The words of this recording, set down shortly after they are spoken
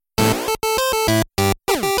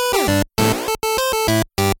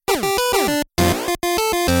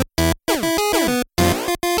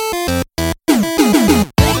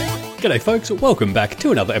G'day folks, welcome back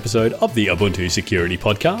to another episode of the Ubuntu Security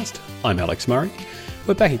Podcast. I'm Alex Murray.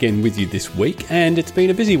 We're back again with you this week, and it's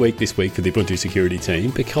been a busy week this week for the Ubuntu security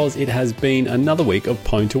team because it has been another week of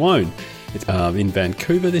Pwn to Own. It's in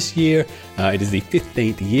Vancouver this year. It is the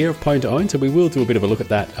 15th year of Pwn to Own, so we will do a bit of a look at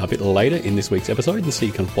that a bit later in this week's episode and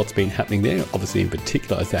see kind of what's been happening there, obviously in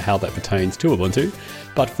particular as to how that pertains to Ubuntu.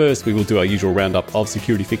 But first, we will do our usual roundup of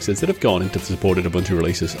security fixes that have gone into the supported Ubuntu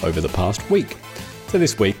releases over the past week. So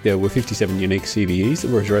this week, there were 57 unique CVEs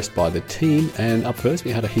that were addressed by the team, and up first,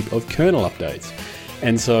 we had a heap of kernel updates.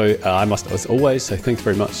 And so I must, as always, say thanks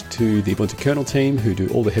very much to the Ubuntu kernel team who do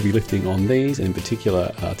all the heavy lifting on these, and in particular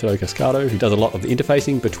Tadeu Cascado, who does a lot of the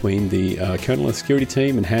interfacing between the kernel and security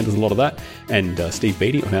team and handles a lot of that, and Steve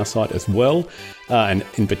Beattie on our side as well. And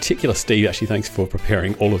in particular, Steve, actually thanks for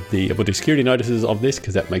preparing all of the Ubuntu security notices of this,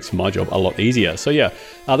 because that makes my job a lot easier. So yeah,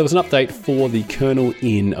 there was an update for the kernel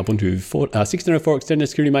in Ubuntu 16.04 Extended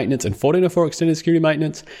Security Maintenance and 14.04 Extended Security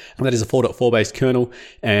Maintenance, and that is a 4.4 based kernel,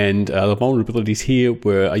 and the vulnerabilities here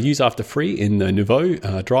were a use after free in the Nouveau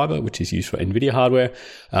driver, which is used for NVIDIA hardware.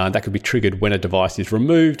 That could be triggered when a device is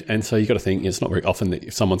removed, and so you've got to think it's not very often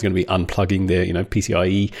that someone's going to be unplugging their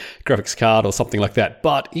PCIe graphics card or something like that,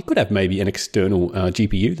 but you could have maybe an external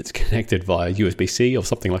GPU that's connected via USB-C or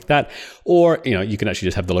something like that, or you can actually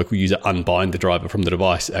just have the local user unbind the driver from the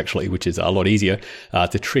device actually, which is a lot easier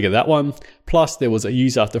to trigger that one. Plus, there was a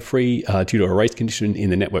use after free due to a race condition in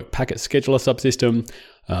the network packet scheduler subsystem.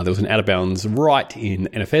 There was an out-of-bounds write in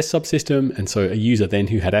NFS subsystem, and so a user then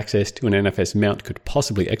who had access to an NFS mount could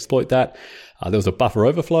possibly exploit that. There was a buffer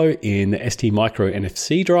overflow in the STMicro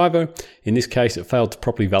NFC driver. In this case, it failed to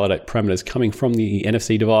properly validate parameters coming from the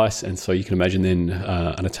NFC device, and so you can imagine then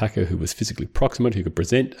an attacker who was physically proximate, who could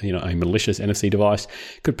present a malicious NFC device,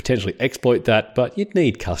 could potentially exploit that, but you'd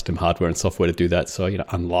need custom hardware and software to do that, so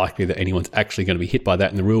unlikely that anyone's actually going to be hit by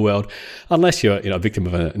that in the real world, unless you're a victim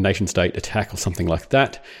of a nation-state attack or something like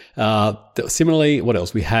that. Similarly, what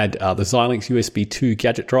else? We had the Xilinx USB 2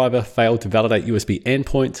 gadget driver failed to validate USB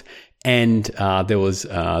endpoints, and there was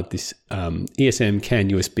this ESM CAN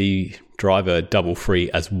USB driver double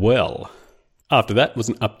free as well. After that was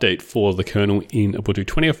an update for the kernel in Ubuntu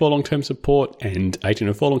 20.04 long-term support and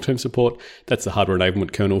 18.04 long-term support. That's the hardware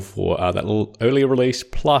enablement kernel for that little earlier release,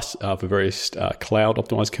 plus for various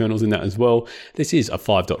cloud-optimized kernels in that as well. This is a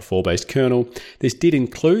 5.4 based kernel. This did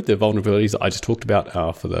include the vulnerabilities that I just talked about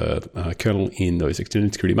for the kernel in those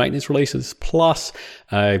extended security maintenance releases, plus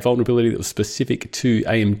a vulnerability that was specific to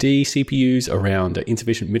AMD CPUs around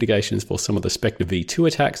insufficient mitigations for some of the Spectre v2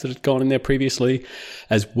 attacks that had gone in there previously.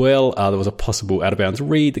 As well, there was a possible out-of-bounds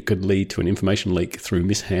read that could lead to an information leak through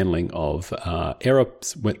mishandling of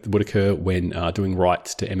errors that would occur when doing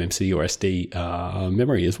writes to MMC or SD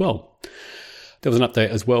memory as well. There was an update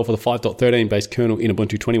as well for the 5.13 based kernel in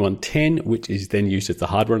Ubuntu 21.10, which is then used as the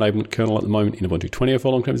hardware enablement kernel at the moment in Ubuntu 20.04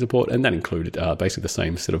 long-term support, and that included basically the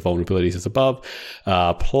same set of vulnerabilities as above,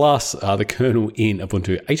 plus the kernel in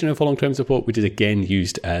Ubuntu 18.04 long-term support, which is again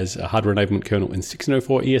used as a hardware enablement kernel in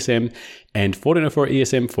 16.04 ESM and 14.04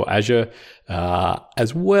 ESM for Azure.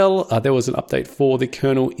 As well, there was an update for the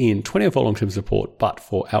kernel in 20.04 long-term support, but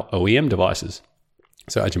for our OEM devices.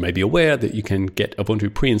 So as you may be aware that you can get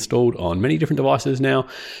Ubuntu pre-installed on many different devices now,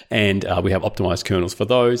 and we have optimized kernels for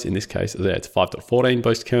those. In this case, it's 5.14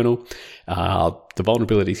 based kernel. The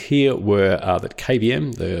vulnerabilities here were that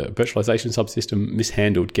KVM, the virtualization subsystem,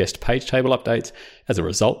 mishandled guest page table updates. As a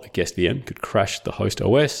result, the guest VM could crash the host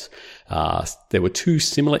OS. There were two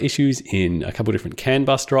similar issues in a couple of different CAN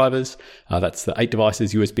bus drivers. That's the 8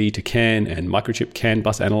 devices USB to CAN and microchip CAN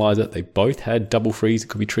bus analyzer. They both had double freeze that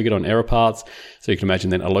could be triggered on error paths. So you can imagine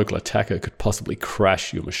then a local attacker could possibly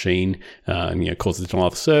crash your machine and cause a denial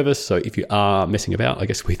of service. So if you are messing about, I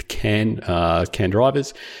guess, with CAN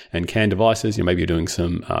drivers and CAN devices, maybe you're doing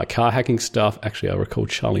some car hacking stuff. Actually, I recall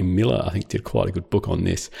Charlie Miller, I think, did quite a good book on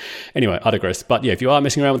this. Anyway, I digress. But yeah, if you are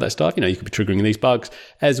messing around with that stuff, you could be triggering these bugs,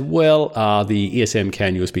 as well the ESM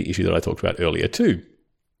CAN USB issue that I talked about earlier too.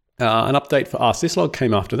 An update for rsyslog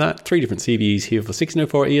came after that. 3 different CVEs here for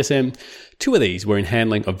 16.04 ESM. 2 of these were in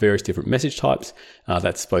handling of various different message types.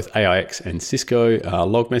 That's both AIX and Cisco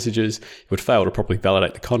log messages. It would fail to properly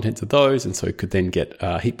validate the contents of those, and so it could then get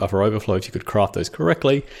heap buffer overflow if you could craft those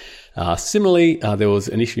correctly. Similarly, there was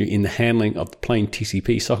an issue in the handling of the plain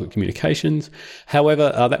TCP socket communications.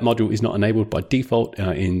 However, that module is not enabled by default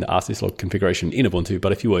in the rsyslog configuration in Ubuntu,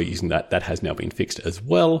 but if you were using that, that has now been fixed as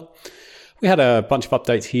well. We had a bunch of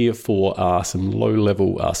updates here for some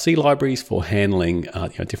low-level C libraries for handling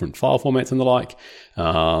different file formats and the like.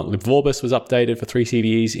 libvorbis was updated for 3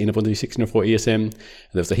 CVEs in Ubuntu 16.04 ESM.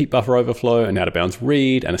 There was a heap buffer overflow, an out-of-bounds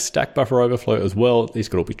read, and a stack buffer overflow as well. These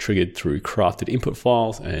could all be triggered through crafted input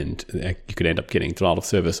files, and you could end up getting denial of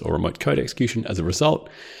service or remote code execution as a result.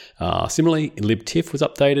 Similarly, libtiff was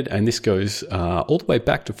updated, and this goes all the way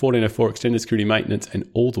back to 14.04 extended security maintenance and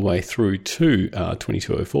all the way through to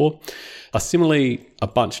 22.04. Similarly, a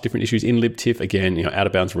bunch of different issues in libtiff. Again,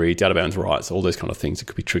 out-of-bounds reads, out-of-bounds writes, all those kind of things that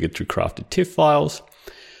could be triggered through crafted TIFF files.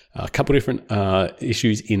 A couple of different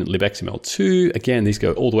issues in libxml2. Again, these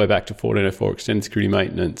go all the way back to 14.04 extended security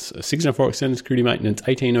maintenance, 16.04 extended security maintenance,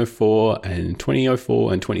 18.04 and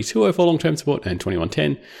 20.04 and 22.04 long-term support, and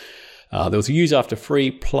 21.10. There was a use after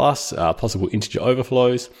free plus possible integer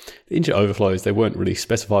overflows. The integer overflows, they weren't really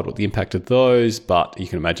specified what the impact of those, but you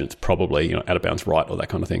can imagine it's probably out-of-bounds write or that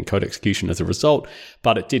kind of thing, code execution as a result.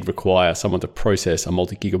 But it did require someone to process a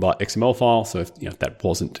multi-gigabyte XML file. So if that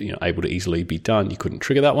wasn't able to easily be done, you couldn't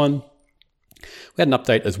trigger that one. We had an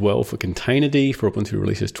update as well for Containerd for Ubuntu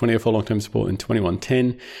releases 20.04 long-term support and 21.10.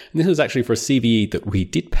 And this was actually for a CVE that we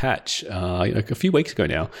did patch a few weeks ago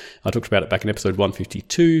now. I talked about it back in episode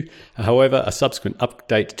 152. However, a subsequent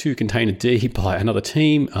update to Containerd by another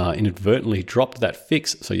team inadvertently dropped that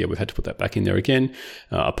fix. So yeah, we've had to put that back in there again.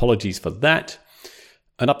 Apologies for that.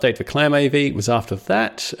 An update for ClamAV was after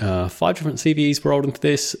that. 5 different CVEs were rolled into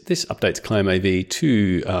this. This updates ClamAV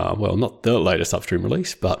to, not the latest upstream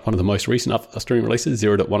release, but one of the most recent upstream releases,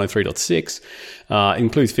 0.103.6.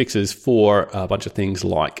 Includes fixes for a bunch of things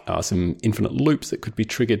like some infinite loops that could be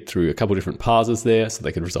triggered through a couple of different parsers there, so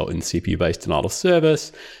they could result in CPU-based denial of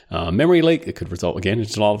service, memory leak that could result again in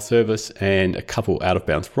denial of service, and a couple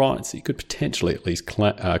out-of-bounds writes that you could potentially at least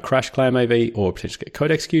crash ClamAV or potentially get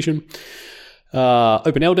code execution.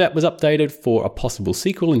 OpenLDAP was updated for a possible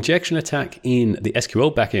SQL injection attack in the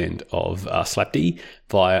SQL backend of slapd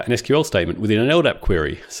via an SQL statement within an LDAP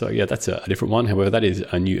query. So yeah, that's a different one. However, that is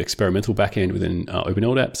a new experimental backend within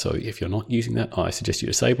OpenLDAP. So if you're not using that, I suggest you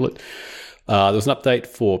disable it. There was an update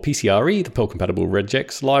for PCRE, the Perl-compatible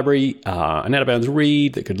regex library, an out-of-bounds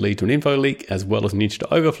read that could lead to an info leak, as well as an integer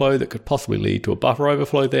overflow that could possibly lead to a buffer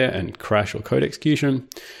overflow there and crash or code execution.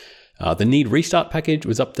 The need restart package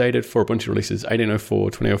was updated for Ubuntu releases 18.04,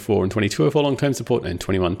 20.04, and 22.04 long-term support, and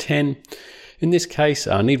 21.10. In this case,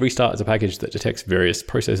 need restart is a package that detects various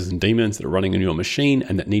processes and daemons that are running on your machine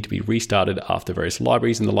and that need to be restarted after various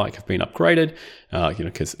libraries and the like have been upgraded.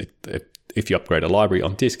 Because if you upgrade a library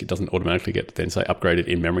on disk, it doesn't automatically get then say upgraded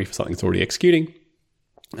in memory for something that's already executing.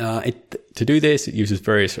 To do this, it uses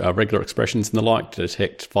various regular expressions and the like to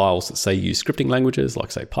detect files that say use scripting languages like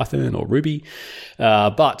say Python or Ruby,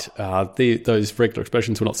 but those regular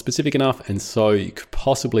expressions were not specific enough, and so you could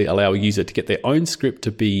possibly allow a user to get their own script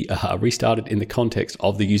to be restarted in the context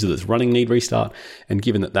of the user that's running need restart, and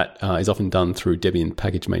given that is often done through Debian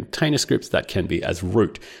package maintainer scripts, that can be as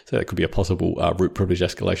root. So that could be a possible root privilege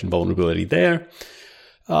escalation vulnerability there.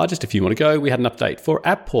 Just a few more to go. We had an update for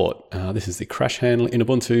AppPort. This is the crash handler in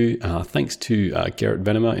Ubuntu. Thanks to Gerrit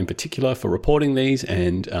Venema in particular for reporting these,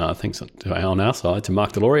 and thanks on our side to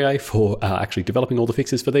Mark Delorier for actually developing all the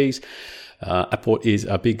fixes for these. AppPort is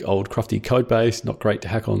a big old crufty code base, not great to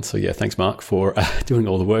hack on. So yeah, thanks Mark for doing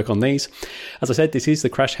all the work on these. As I said, this is the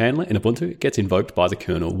crash handler in Ubuntu. It gets invoked by the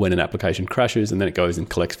kernel when an application crashes, and then it goes and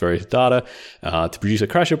collects various data to produce a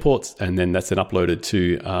crash reports, and then that's then uploaded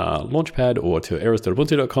to Launchpad or to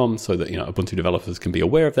errors.ubuntu.com so that Ubuntu developers can be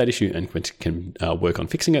aware of that issue and can work on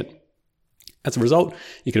fixing it. As a result,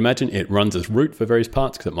 you can imagine it runs as root for various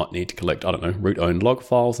parts because it might need to collect, root-owned log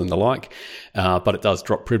files and the like, but it does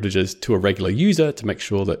drop privileges to a regular user to make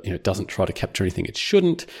sure that it doesn't try to capture anything it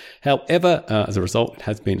shouldn't. However, as a result, it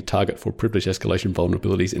has been a target for privilege escalation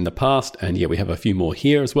vulnerabilities in the past, and yeah, we have a few more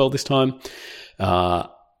here as well this time.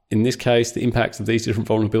 In this case, the impacts of these different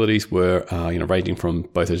vulnerabilities were, ranging from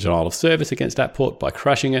both a denial of service against AppPort by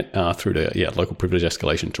crashing it through to local privilege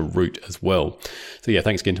escalation to root as well. So yeah,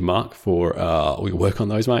 thanks again to Mark for all your work on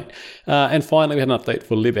those, mate. And finally, we had an update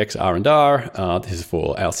for libxr&r. This is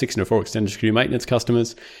for our 16.04 extended security maintenance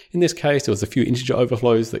customers. In this case, there was a few integer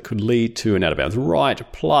overflows that could lead to an out-of-bounds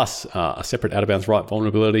write plus a separate out-of-bounds write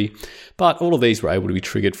vulnerability. But all of these were able to be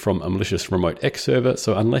triggered from a malicious remote X server.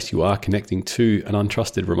 So unless you are connecting to an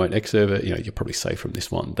untrusted remote X server, you're probably safe from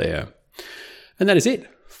this one there. And that is it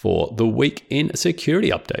for the week in security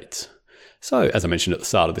updates. So, as I mentioned at the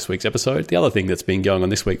start of this week's episode, the other thing that's been going on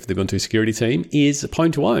this week for the Ubuntu security team is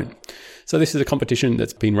Pwn to Own. So this is a competition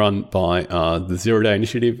that's been run by the Zero Day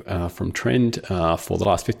Initiative from Trend for the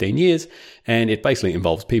last 15 years. And it basically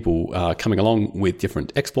involves people coming along with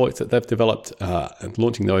different exploits that they've developed and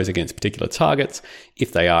launching those against particular targets.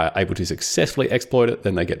 If they are able to successfully exploit it,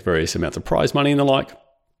 then they get various amounts of prize money and the like.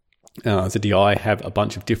 ZDI have a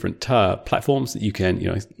bunch of different platforms that you can,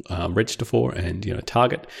 register for and,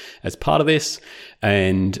 target as part of this.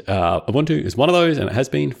 And Ubuntu is one of those, and it has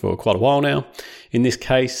been for quite a while now. In this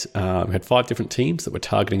case, we had 5 different teams that were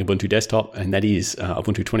targeting Ubuntu Desktop, and that is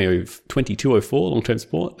Ubuntu 2204 long-term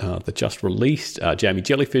support that just released, Jammy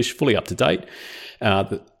Jellyfish, fully up to date.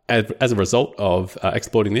 As a result of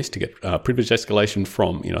exploiting this to get privilege escalation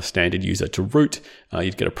from standard user to root,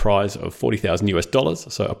 you'd get a prize of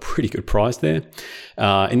 $40,000, so a pretty good prize there.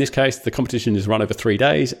 In this case, the competition is run over 3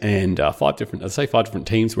 days, and 5 different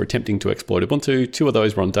teams were attempting to exploit Ubuntu. 2 of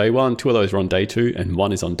those were on day 1, 2 of those were on day 2, and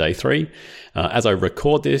 1 is on day 3. As I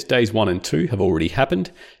record this, days 1 and 2 have already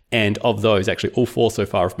happened, and of those, actually all 4 so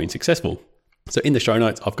far have been successful. So in the show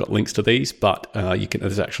notes, I've got links to these, but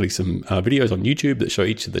there's actually some videos on YouTube that show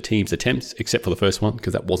each of the team's attempts, except for the first one,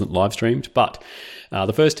 because that wasn't live streamed. But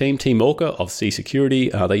the first team, Team Walker of C Security,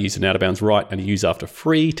 they used an out-of-bounds right and a use after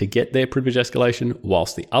free to get their privilege escalation,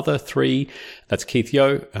 whilst the other 3, that's Keith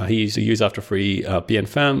Yo, he used a use after free, Bien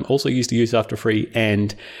Pham also used a use after free,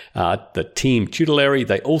 and the team Tutelary,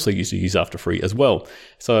 they also used a use after free as well.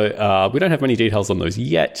 So we don't have many details on those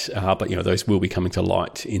yet, but those will be coming to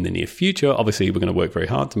light in the near future. Obviously, we're going to work very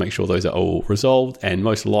hard to make sure those are all resolved, and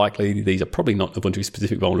most likely these are probably not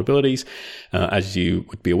Ubuntu-specific vulnerabilities. As you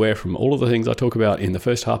would be aware from all of the things I talk about in the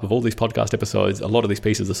first half of all these podcast episodes, a lot of these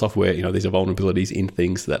pieces of software, these are vulnerabilities in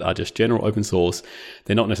things that are just general open source.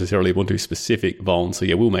 They're not necessarily Ubuntu-specific vulns,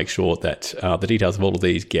 so we'll make sure that the details of all of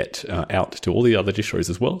these get out to all the other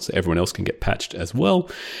distros as well, so everyone else can get patched as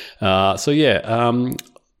well.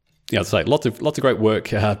 I'd say lots of great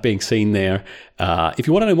work being seen there. If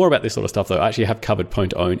you want to know more about this sort of stuff, though, I actually have covered Pwn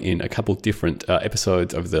to Own in a couple different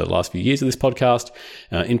episodes over the last few years of this podcast.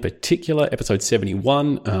 In particular, episode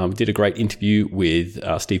 71, we did a great interview with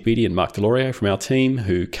Steve Beattie and Mark Delorio from our team,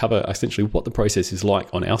 who cover essentially what the process is like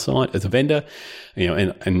on our side as a vendor.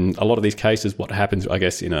 And a lot of these cases, what happens, I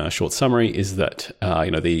guess, in a short summary, is that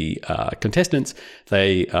the contestants,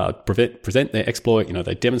 they present their exploit,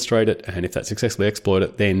 they demonstrate it, and if they successfully exploit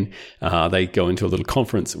it, then they go into a little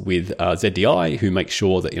conference with ZDI, who make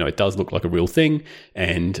sure that it does look like a real thing,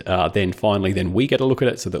 and then finally we get a look at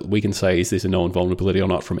it so that we can say, is this a known vulnerability or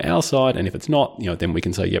not from our side, and if it's not, then we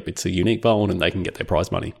can say, yep, it's a unique vuln, and they can get their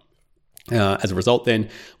prize money. As a result, then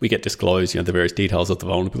we get disclosed, the various details of the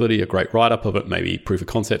vulnerability, a great write-up of it, maybe proof of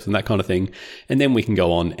concepts and that kind of thing, and then we can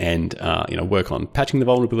go on and work on patching the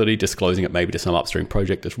vulnerability, disclosing it maybe to some upstream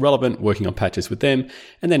project that's relevant, working on patches with them,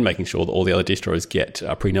 and then making sure that all the other distros get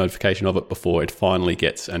a pre-notification of it before it finally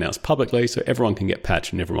gets announced publicly, so everyone can get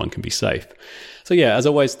patched and everyone can be safe. So as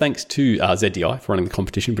always, thanks to ZDI for running the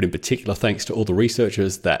competition, but in particular, thanks to all the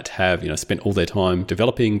researchers that have, spent all their time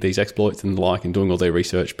developing these exploits and the like and doing all their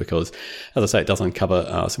research, because, as I say, it does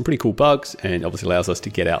uncover some pretty cool bugs and obviously allows us to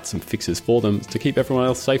get out some fixes for them to keep everyone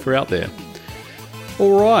else safer out there.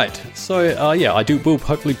 All right, so will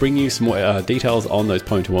hopefully bring you some more details on those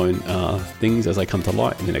Pwn to Own things as they come to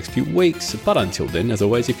light in the next few weeks. But until then, as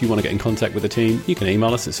always, if you want to get in contact with the team, you can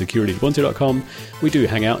email us at security@ubuntu.com. We do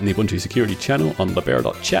hang out in the Ubuntu security channel on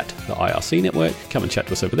libera.chat, the IRC network. Come and chat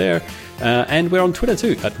to us over there. And we're on Twitter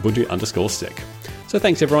too, at Ubuntu_sec. So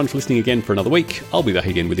thanks everyone for listening again for another week. I'll be back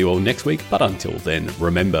again with you all next week. But until then,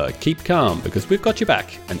 remember, keep calm because we've got your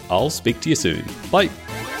back, and I'll speak to you soon. Bye.